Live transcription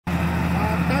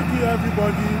you,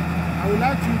 everybody. I would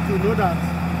like you to know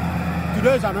that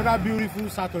today is another beautiful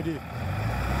Saturday.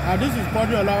 This is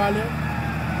Body Olawale,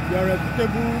 your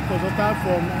reputable consultant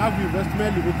from ARCVIEW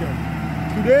Investment Limited.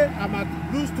 Today, I'm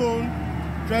at Bluestone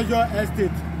Treasure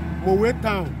Estate, Mowe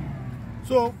Town.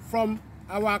 So, from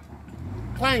our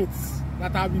clients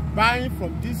that have been buying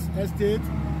from this estate,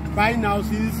 buying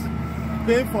houses,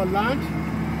 paying for land,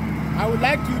 I would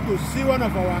like you to see one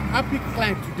of our happy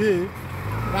clients today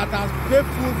that has paid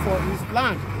full for his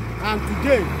land. And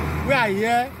today, we are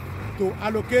here to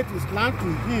allocate his land to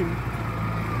him.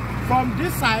 From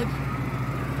this side,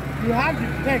 you have the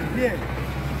deck here.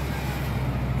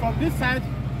 From this side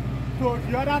to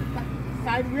the other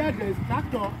side where there is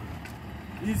tractor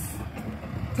is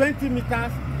 20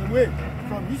 meters away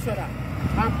from each other.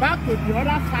 And back to the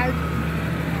other side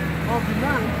of the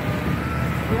land,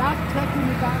 we have 30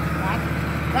 meters back.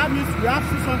 That means we have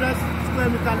 600 square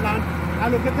meter land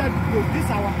allocated to this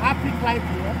our happy client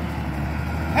here.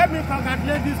 Help me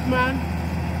congratulate this man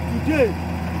today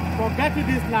for getting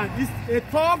this land. It's a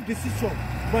tough decision,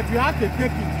 but you have to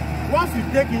take it. Once you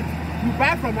take it, you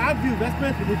buy from ARCVIEW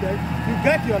Investment Limited, you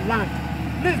get your land.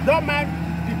 Please don't mind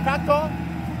the tractor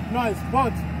noise,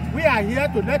 but we are here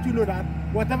to let you know that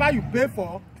whatever you pay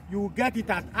for, you will get it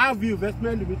at ARCVIEW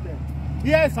Investment Limited.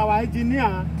 Here is our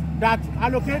engineer that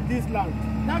allocates this land.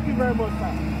 Thank you very much,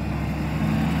 sir.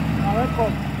 You are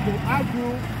welcome to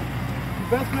ARCVIEW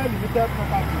Investment Limited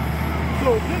property. So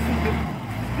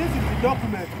this is the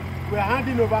document we are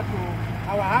handing over to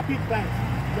our happy clients.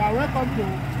 You are welcome to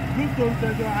Bluestone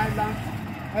Treasure Island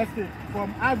Estate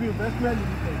from ARCVIEW Investment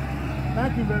Limited.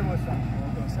 Thank you very much, sir.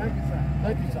 Thank you, sir.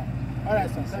 Thank you, sir. All right,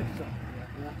 sir. Thank you, sir.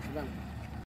 Yeah.